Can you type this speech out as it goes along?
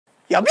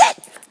Yo, Black!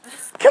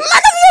 Come on,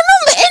 have your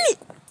number, innit?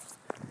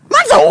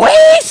 Man's a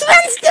waste,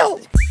 man, still!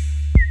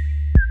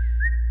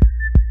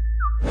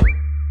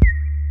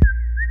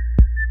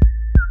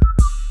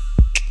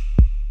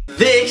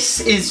 This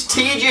is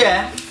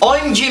TGF.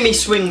 I'm Jimmy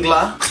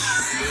Swingler.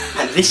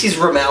 And this is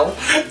Ramel.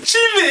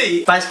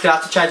 Jimmy! Basically, I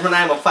had to change my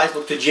name on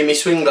Facebook to Jimmy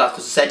Swingler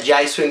because it said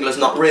Jay Swingler's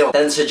not real.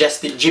 Then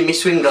suggested Jimmy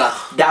Swingler,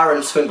 Darren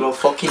Swingler,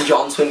 fucking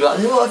John Swingler.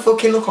 Oh, I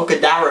fucking look like a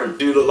Darren.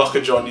 You look like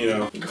a John, you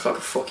know. You look like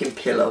a fucking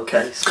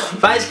pillowcase.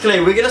 Basically,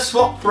 we're gonna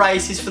swap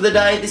races for the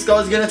day. This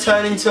guy's gonna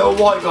turn into a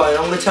white guy and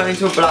I'm gonna turn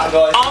into a black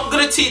guy. I'm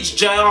gonna teach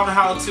Jay on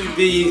how to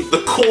be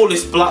the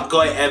coolest black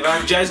guy ever.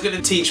 And Jay's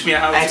gonna teach me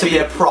how to be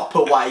a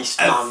proper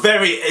waste, man. A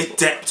very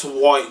adept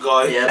white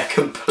guy. Yeah, a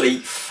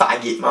complete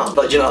faggot, man.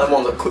 Like, do you know them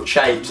ones that cut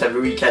shapes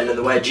every weekend and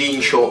they wear jean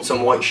shorts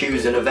and white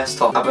shoes and a vest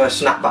top, have a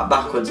snapback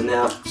backwards and they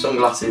have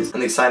sunglasses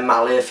and they say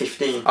Malia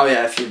 15. Oh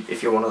yeah,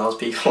 if you're one of those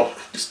people,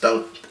 just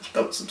don't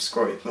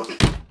subscribe, man.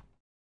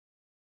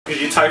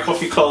 Because you take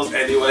off your clothes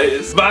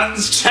anyways.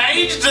 Man's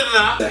changed in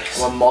that.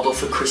 I'm a model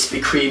for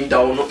Krispy Kreme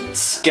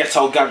donuts.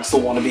 Ghetto gangster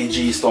wannabe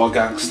G-star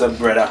gangster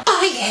brother.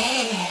 Oh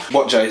yeah.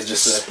 What Jay's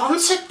just said.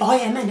 Sponsored by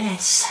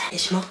M&S.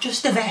 It's not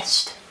just a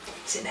vest.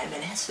 It's an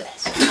M&S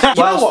vest. What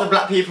else do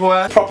black people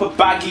wear? Proper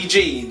baggy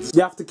jeans.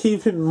 You have to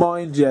keep in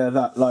mind, yeah,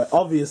 that like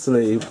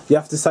obviously you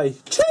have to say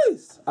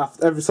cheese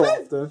after every so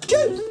often.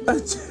 Cheese.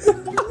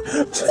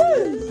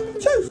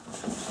 Cheese.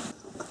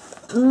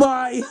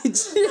 My,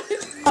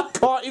 I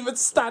can't even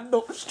stand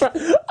up straight.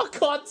 I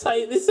can't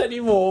take this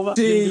anymore, man.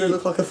 You're gonna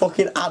look like a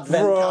fucking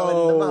advent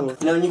calendar, man.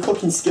 You know, when your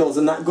cooking skills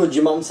are that good,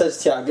 your mum says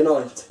to you, good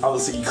night.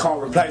 Obviously, you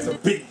can't replace a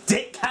big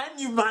dick, can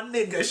you, man,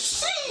 nigga?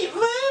 Shit,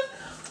 man.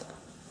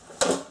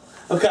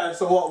 Okay,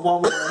 so what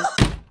one more?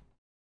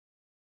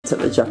 Take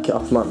the jacket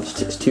off, man.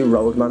 It's too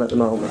road, man, at the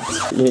moment.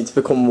 You need to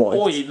become white.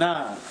 Oi,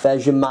 nah.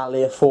 There's your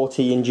Malia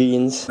 14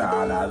 jeans.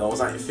 Nah,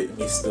 those ain't fitting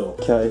me still.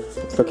 Okay,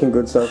 it's looking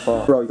good so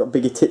far. Bro, you got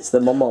bigger tits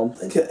than my mom.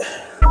 Okay.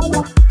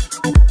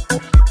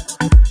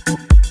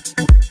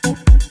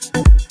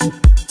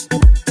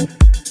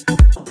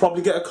 I'll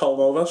probably get a comb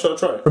over. Shall I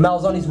try?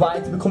 Ramel's on his way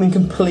to becoming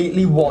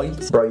completely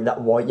white. Bro, you're that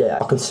white, yeah.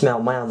 I can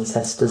smell my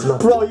ancestors, man.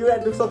 Bro, your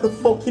head looks like a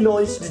fucking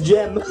iced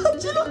gem. Do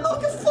you look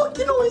like a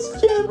fucking iced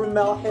gem?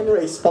 Ramel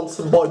Henry,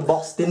 sponsored by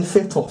Boston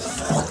Fitter.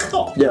 Fuck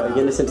off. Yeah, you're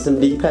gonna listen to some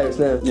deep house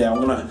now. Yeah, I'm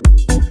gonna.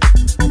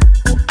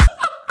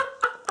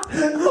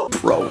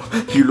 Bro,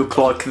 you look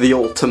like the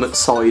ultimate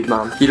side,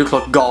 man. You look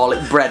like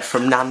garlic bread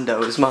from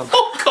Nando's, man.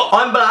 Oh god.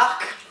 I'm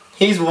black.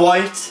 He's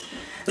white.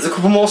 There's a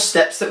couple more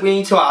steps that we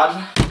need to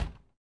add.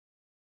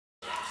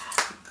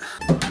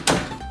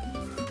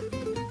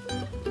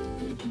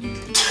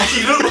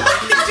 You look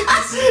like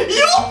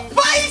Your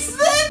face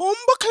then!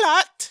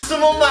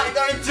 Someone make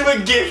that into a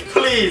gift,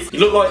 please! You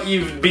look like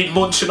you've been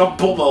munching on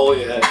bum all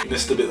year. You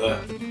missed a bit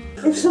there.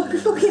 It's like a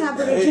fucking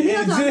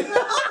aborigine.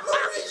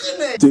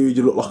 Dude,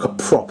 you look like a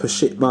proper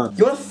shit man.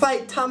 You want to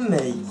fake tan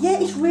me? Yeah,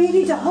 it's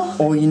really dark.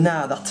 Oh, you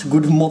know, that's a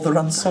good mother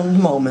and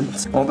son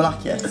moment. I'm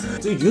black yet?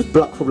 Dude, you was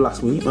black from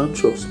last week, man,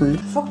 trust me.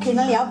 Fucking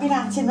hell, I've been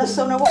out in the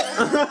sun a while.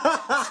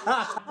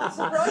 I'm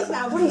surprised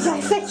now, but he's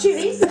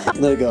actually.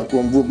 There you go, go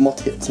on, rub my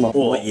tits, man.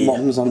 Oh, yeah.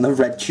 Mom's on the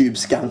red tube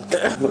scan.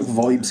 Look,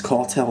 Vibes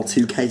Cartel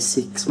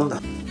 2K6, man.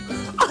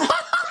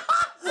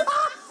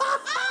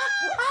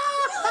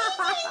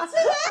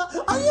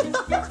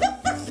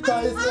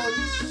 That is like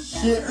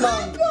shit, man.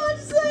 I can't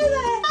say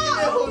that. Give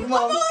me a hug, man. I'm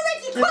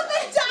already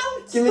coming down.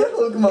 Give me a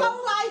hug, man. Go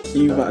away.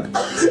 You man.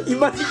 You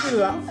made me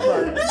laugh,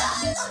 man. Look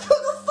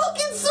at the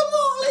fucking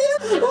Somalian.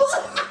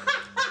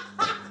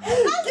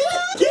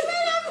 Give me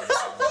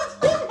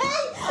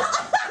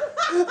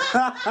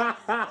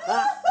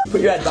that. Put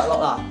your head back like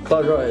that.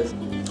 Close your eyes.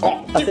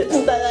 Oh, That's it.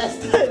 Stay there,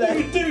 stay there.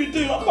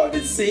 dude, I can't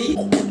even see.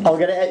 I'll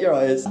get it at your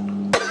eyes.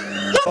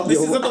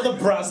 This is another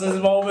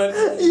Brazzers moment.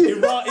 You're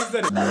right,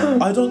 isn't it?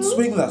 I don't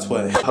swing that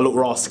way. I look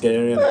raw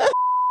scary.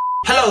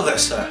 Hello there,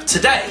 sir.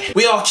 Today,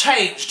 we are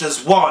changed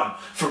as one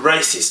from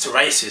races to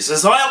races,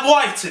 as I am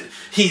white and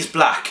he's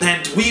black.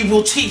 And we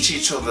will teach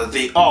each other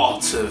the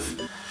art of...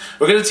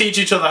 We're going to teach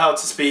each other how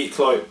to speak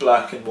like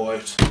black and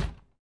white.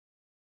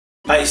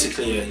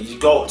 Basically, yeah, you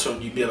go up to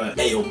him, you'd be like,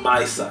 hey, you're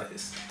my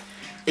size.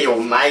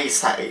 You're my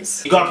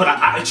size. You gotta put that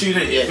attitude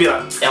in it, you'd be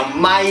like, You're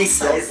my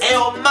size. hey,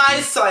 you're my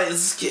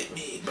size, get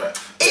me, bro.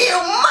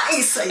 You're my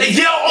size.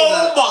 Yeah,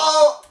 oh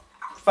my...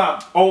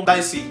 Fam,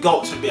 basically go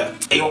up to him and be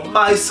like, hey, you're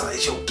my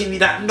size, yo, give me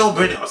that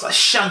number in it. I was like,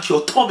 shank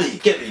your tummy,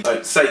 get me.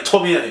 Like, say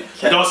tummy in it.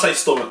 You don't say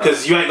stomach,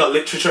 because you ain't got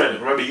literature in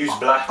it. Remember, use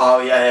black. Oh,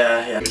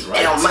 yeah. Right.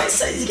 Hey, you're my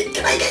size.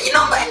 Can I get your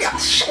number in there? I'll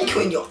shank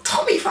you in your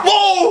tummy, fam.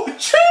 Whoa!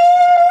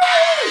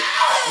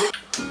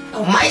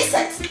 Oh, my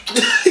size. Yo!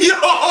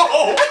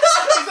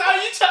 Is that how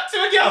you chat to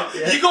a girl?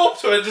 Yeah. You go up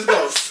to her and just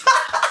go,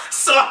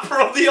 slap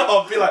her on the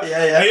arm, be like,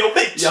 hey, yo,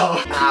 bitch. Yo.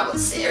 Nah, but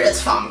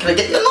serious, fam. Can I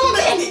get your number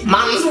in it?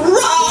 Man's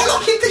raw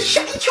looking to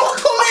shank your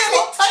tummy in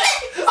it.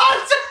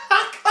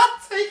 I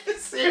can't take it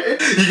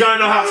serious. You don't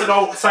know how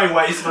to say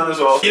waste man as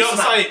well. You don't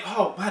say,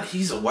 oh man,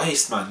 he's a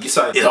waste man. You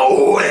say, he's a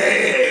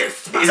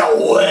waste. He's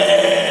a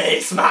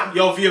waste man.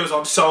 Your viewers,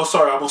 I'm so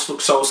sorry. I must look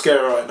so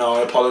scary right now.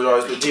 I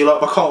apologise. But do you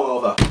like my comb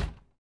over?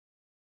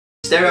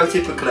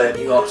 Stereotypically,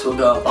 you got to a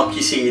girl, like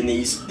you see in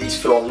these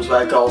films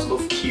where girls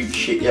love cute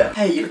shit, yeah.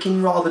 Hey, you're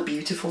looking rather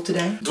beautiful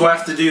today. Do I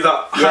have to do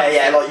that?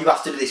 Yeah, like you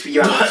have to do this with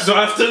your hands. Do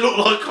I have to look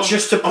like I'm,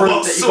 just to prove I've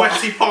got that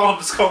sweaty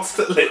palms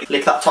constantly?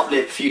 Lick that top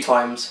lip a few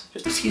times.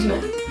 Just, excuse me.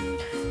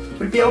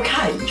 Would it be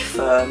okay if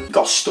you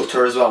got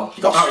stutter as well?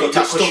 You got stutter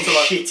because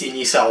you're shitting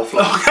yourself.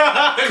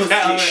 Because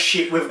you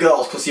shit with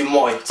girls because you're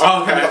white.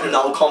 Okay. You've got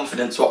no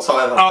confidence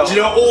whatsoever. Oh, do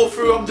you know all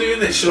through I'm doing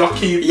this? Should I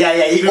keep...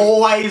 Yeah, you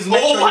always make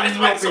sure always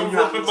make some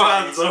rubbing my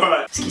hands,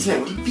 alright. Excuse me,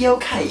 would it be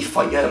okay if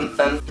I,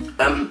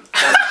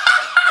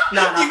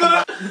 No,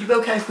 would it be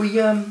okay if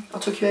I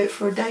took you out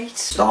for a date?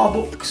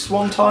 Starbucks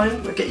one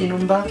time, we'll get your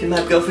number, you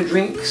maybe go for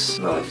drinks.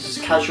 Well, it's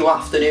a casual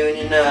afternoon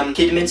in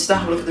Kidderminster,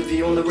 have a look at the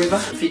view on the river,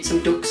 feed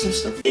some ducks and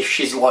stuff. If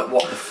she's like,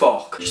 what the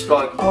fuck? Just be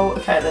like, oh,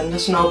 okay then,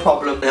 there's no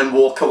problem. And then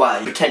walk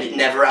away, pretend it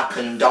never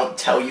happened, don't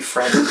tell your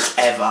friends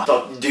ever.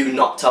 Like, do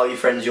not tell your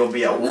friends you'll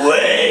be a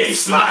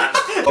waste man.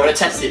 We're gonna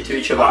test it to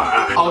each other.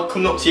 I'll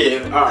come up to you,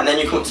 and then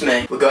you come up to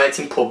me. We'll go out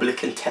in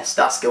public and test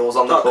our skills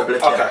on the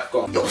public. Okay,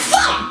 go on. Yo,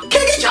 fam,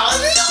 can I get your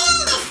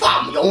number,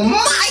 fam? You're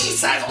my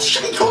size, I'll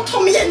shank your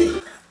tummy any.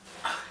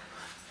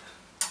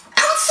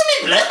 Answer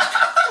me, blood.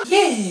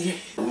 Yeah.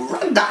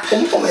 Run that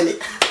pum-pum in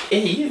it. I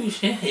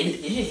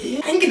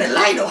ain't gonna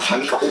lie though,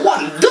 fam, you got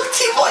one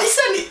dirty voice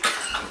in it.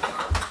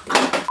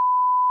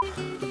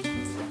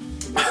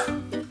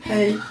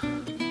 Hey.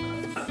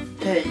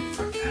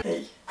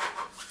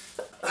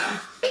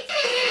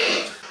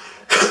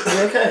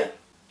 You okay?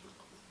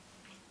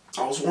 I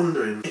was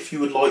wondering if you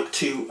would like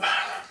to...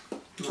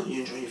 Not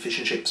you enjoying your fish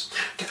and chips.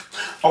 Okay.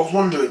 I was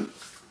wondering...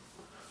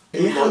 Are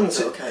your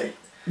hands okay?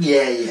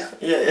 Yeah.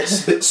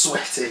 It's a bit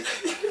sweaty.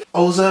 I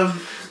was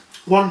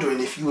wondering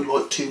if you would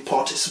like to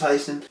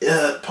participate in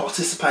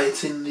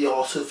the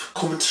art of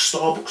coming to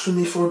Starbucks with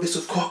me for a bit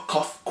of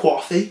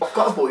coffee. I've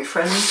got a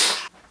boyfriend.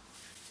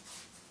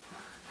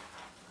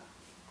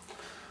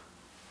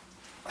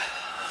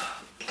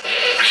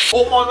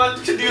 All my man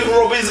can do is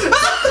rub his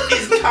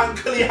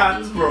cankly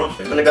hands, bro.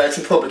 I'm gonna go out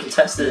in public and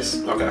test this.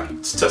 Okay,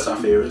 let's test our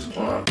theories.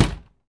 Alright.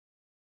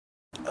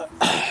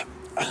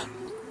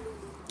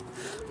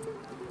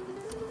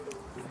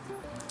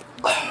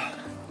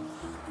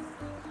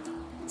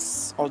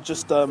 I was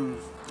just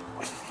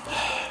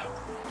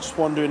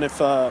wondering if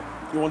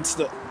you wanted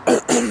to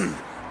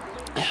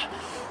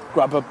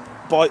grab a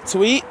bite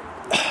to eat.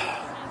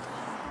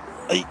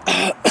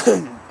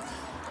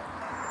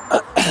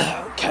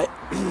 Okay.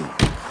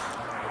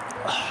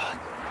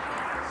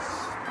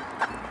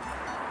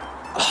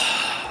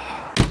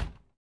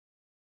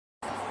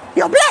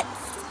 Yo, Black!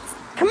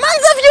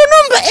 Commands of your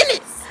number,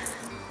 innit?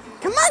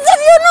 Commands of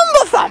your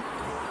number, fam!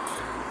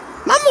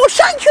 Man will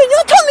shank you in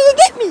your tummy, you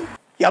get me?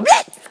 Yo,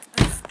 Black!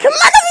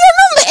 Command of your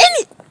number,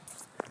 innit?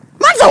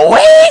 Man's a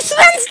waste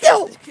man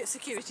still!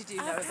 Security do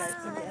know about it.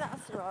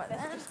 That's right,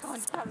 let's just go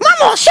and tell Man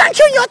will shank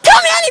you in your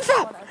tummy, innit,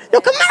 fam? Yo,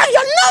 command of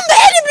your number,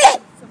 innit, Black?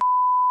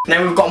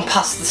 Now we've gone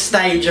past the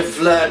stage of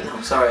learn.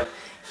 Oh, sorry.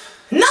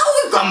 Now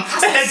we've gone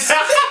past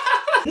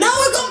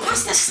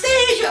the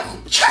stage of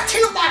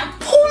chatting about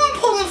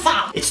pum-pum,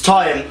 fam. It's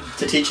time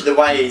to teach you the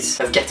ways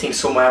of getting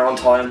somewhere on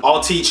time.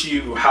 I'll teach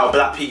you how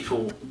black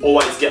people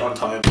always get on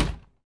time.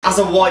 As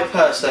a white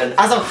person,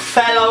 as a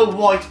fellow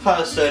white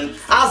person,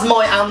 as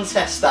my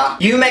ancestor,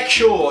 you make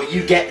sure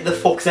you get the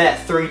fuck there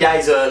 3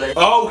 days early.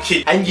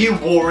 Okay. And you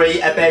worry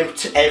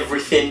about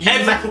everything.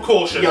 Every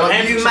precaution.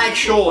 You make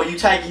sure you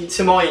take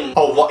into mind,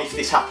 oh, what if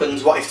this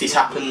happens? What if this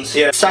happens?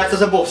 Yeah. So if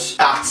there's a bus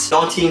at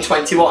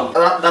 1921,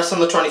 that's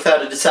on the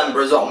 23rd of December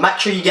as well. Make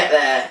sure you get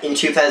there in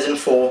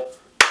 2004.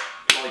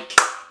 Like,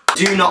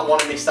 do not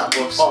want to miss that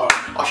bus. Alright.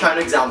 I'll show you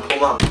an example,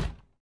 man.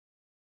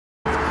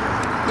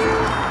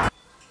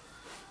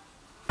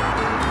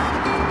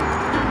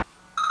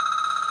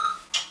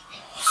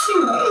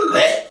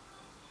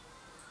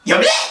 Yo,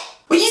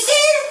 what you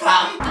saying,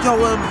 fam? Yo,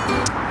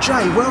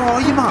 Jay, where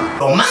are you, man?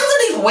 Oh, man's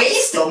on his way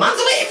still. Man's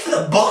waiting for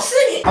the bus,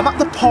 innit? I'm at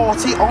the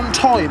party on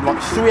time, like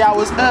 3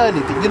 hours early,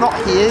 but you're not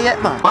here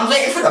yet, man. Man's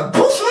waiting for the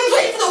bus. Man's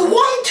waiting for the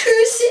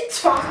 126,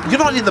 fam. You're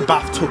not in the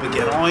bathtub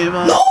again, are you,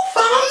 man? No,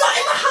 fam, I'm not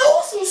in my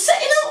house. I'm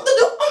setting out the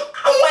door.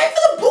 I'm waiting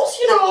for the bus,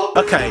 you know.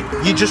 Okay,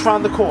 you just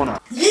round the corner.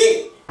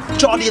 Yeah.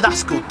 Johnny,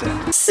 that's good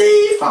then.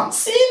 See, fam.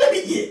 See in a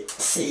bit, yeah.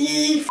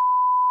 See.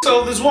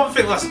 So there's one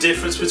thing that's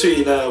difference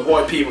between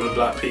white people and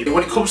black people.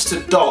 When it comes to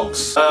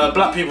dogs,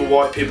 black people,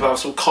 white people have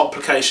some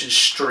complication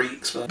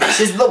streaks, man. This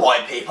is the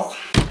white people.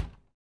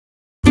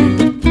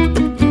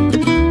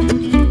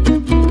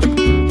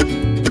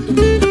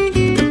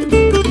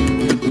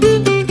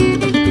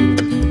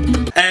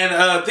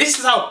 And this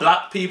is how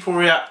black people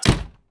react.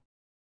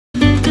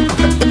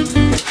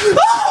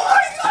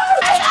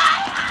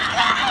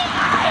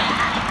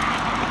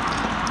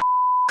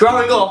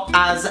 Growing up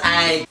as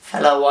a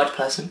fellow white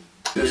person,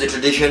 It was a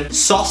tradition.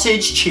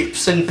 Sausage,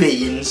 chips and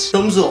beans.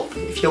 Thumbs up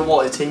if you're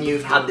white and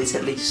you've had this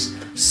at least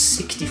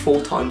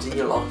 64 times in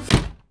your life.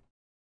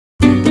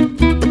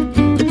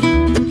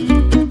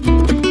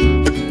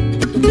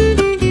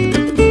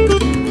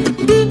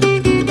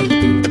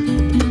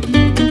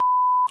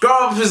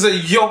 Growing up as a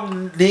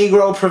young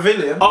Negro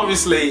pavilion,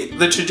 obviously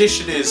the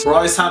tradition is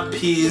rice and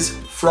peas,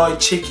 fried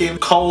chicken,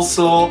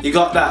 coleslaw, you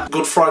got that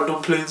good fried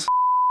dumplings.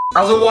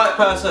 As a white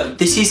person,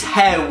 this is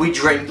how we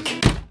drink.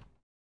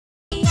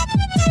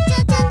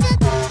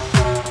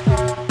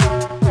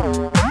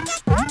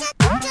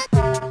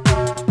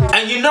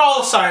 And you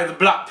know, sorry, the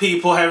black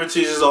people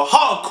heritage is a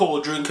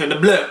hardcore drinker in the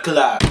blood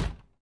clot.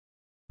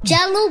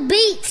 Jello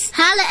Beats,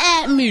 holla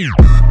at me.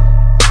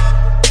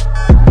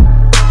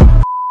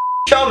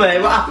 Show me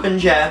what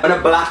happens, yeah, when a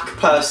black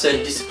person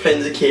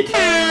disciplines a kid.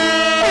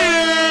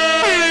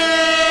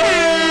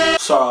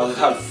 Sorry, I just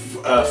had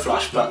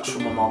flashbacks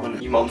from my mum,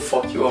 innit? Your mum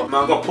fucked you up.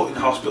 Man, I got put in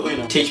hospital, you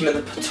know. Teach me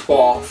the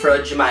patois for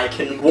a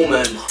Jamaican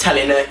woman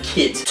telling her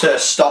kid to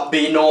stop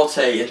being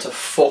naughty and to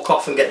fuck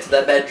off and get to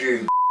their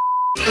bedroom.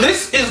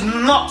 This is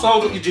not to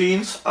hold up your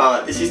jeans.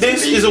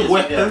 This is a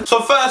weapon. Yeah.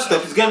 So first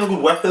step is getting a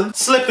good weapon.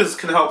 Slippers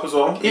can help as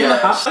well. Even a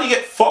hat. You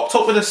get fucked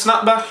up with a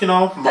snapback, you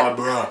know. My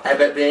bro. I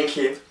bet being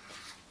cute.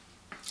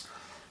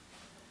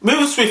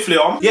 Moving swiftly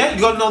on. Yeah,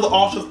 you gotta know the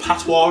art of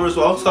patois as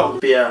well. So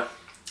Beer.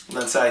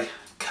 let's say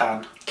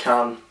can.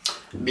 Can.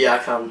 Beer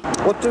can.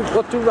 What do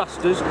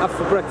Rastas have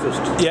for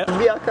breakfast? Yeah.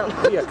 Beer can.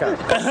 Beer can.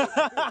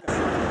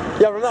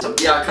 Yeah, remember?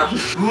 Beer can.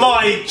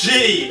 My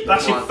G!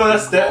 That's your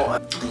first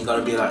step. You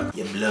gotta be like,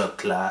 your blood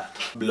clot.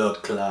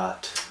 Blood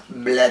clot.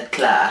 Blood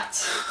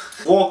clot.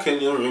 Walk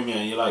in your room,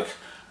 yeah, you're like,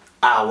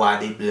 I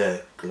want the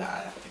blood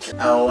clot.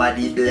 Oh, I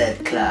need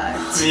blood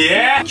clot.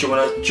 Yeah? Do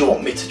you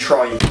want me to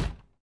try it?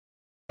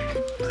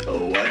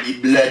 Oh, I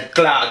need blood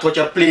clot. What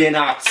you playing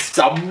at? It's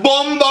a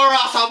bomber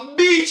ass, a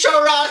beach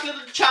your ass,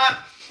 little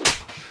chap.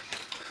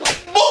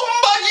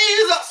 Bomber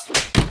Jesus!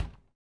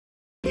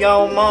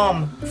 Yo,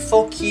 Mom.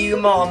 Fuck you,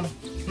 Mom.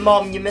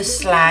 Mom, you're a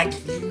slag.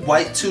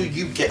 Wait till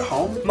you get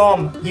home.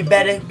 Mom, you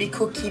better be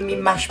cooking me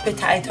mashed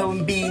potato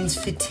and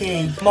beans for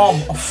tea. Mom,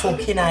 I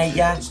fucking hate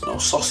ya. No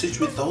sausage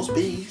with those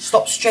bees.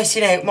 Stop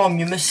stressing out, Mom.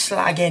 You're a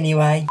slag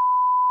anyway.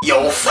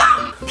 Yo,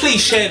 fam!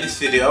 Please share this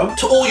video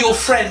to all your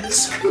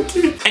friends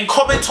and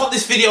comment on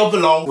this video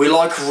below. We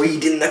like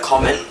reading the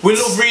comments. We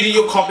love reading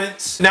your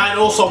comments. Now, and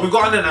also, we've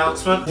got an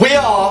announcement. We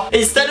are,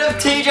 instead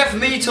of TGF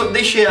meetup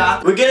this year,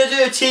 we're gonna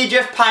do a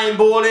TGF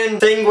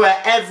paintballing thing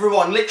where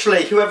everyone,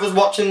 literally, whoever's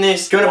watching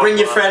this, you're gonna bring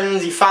your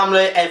friends, your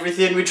family,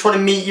 everything. We're trying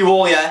to meet you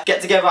all, yeah?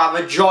 Get together, have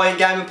a giant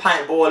game of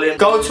paintballing.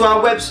 Go to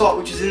our website,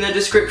 which is in the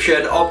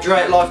description,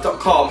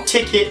 obduratelife.com.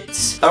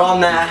 Tickets are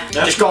on there.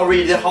 Yeah. Just gotta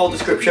read the whole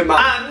description,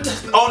 man.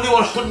 And only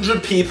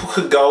 100 people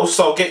can go,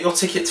 so get your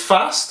tickets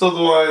fast,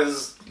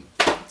 otherwise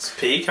it's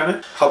peak, can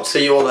it? Hope to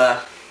see you all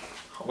there.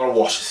 I'm gonna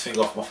wash this thing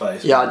off my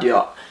face. Yeah, I do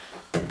that.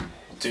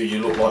 Dude, you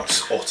look like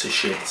utter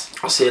shit.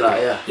 I'll see you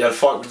later, yeah. You had a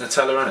fight with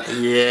Nutella,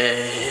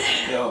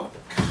 innit? Yeah. Yo.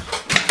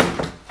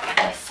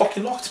 Oh,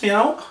 fucking locked me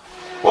out.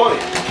 Oi,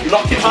 you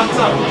locked your hands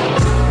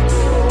out.